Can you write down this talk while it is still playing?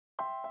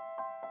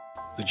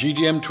The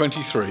GDM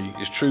 23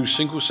 is True's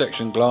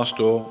single-section glass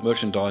door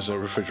merchandiser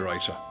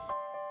refrigerator.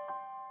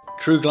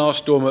 True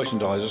glass door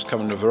merchandisers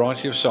come in a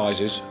variety of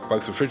sizes,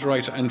 both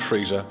refrigerator and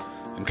freezer,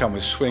 and come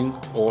with swing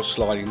or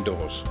sliding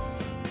doors.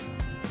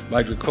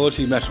 Made with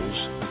quality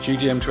metals, the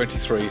GDM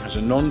 23 has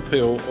a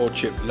non-peel or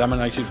chip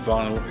laminated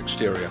vinyl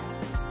exterior,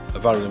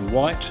 available in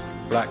white,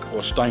 black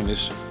or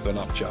stainless for an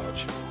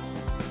upcharge.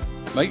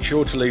 Make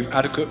sure to leave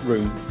adequate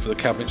room for the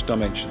cabinet's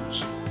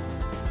dimensions.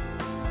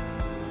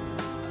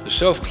 The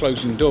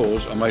self-closing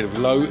doors are made of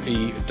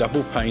low-E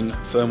double-pane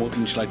thermal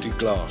insulated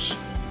glass,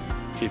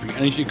 keeping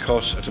energy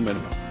costs at a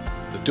minimum.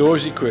 The door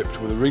is equipped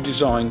with a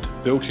redesigned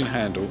built-in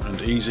handle and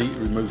easy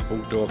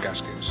removable door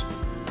gaskets.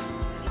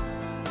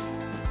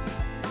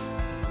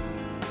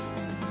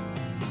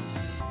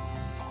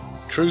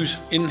 True's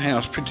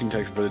in-house printing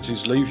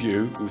capabilities leave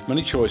you with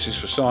many choices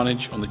for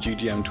signage on the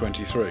GDM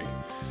 23,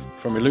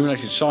 from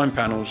illuminated sign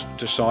panels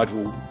to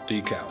sidewall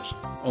decals.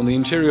 On the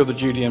interior of the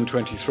GDM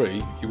 23,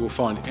 you will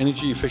find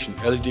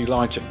energy-efficient LED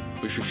lighting,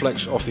 which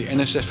reflects off the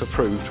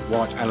NSF-approved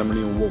white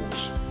aluminium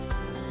walls.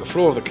 The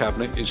floor of the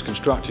cabinet is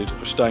constructed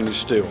of stainless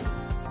steel.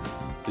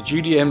 The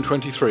GDM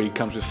 23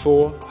 comes with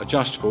 4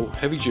 adjustable,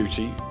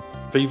 heavy-duty,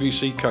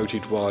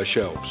 PVC-coated wire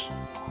shelves.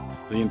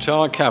 The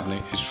entire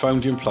cabinet is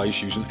foamed in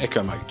place using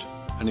EcoMate,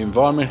 an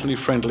environmentally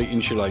friendly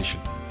insulation,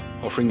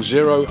 offering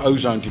 0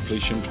 ozone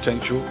depletion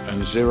potential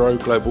and 0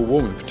 global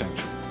warming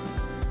potential.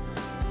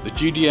 The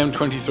GDM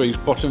 23's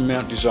bottom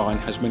mount design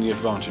has many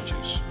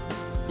advantages.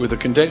 With a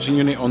condensing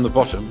unit on the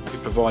bottom,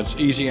 it provides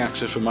easy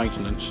access for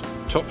maintenance,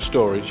 top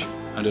storage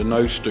and a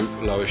no-stoop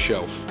lower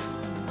shelf.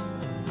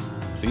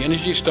 The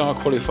Energy Star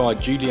qualified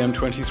GDM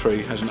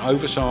 23 has an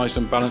oversized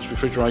and balanced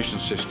refrigeration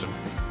system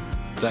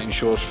that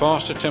ensures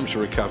faster temperature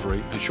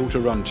recovery and shorter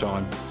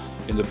runtime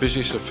in the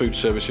busiest of food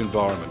service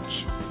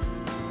environments.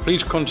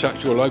 Please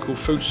contact your local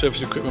food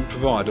service equipment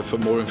provider for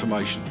more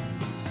information.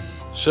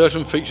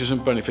 Certain features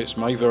and benefits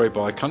may vary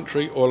by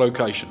country or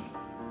location.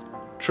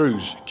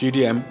 True's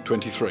GDM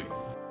 23.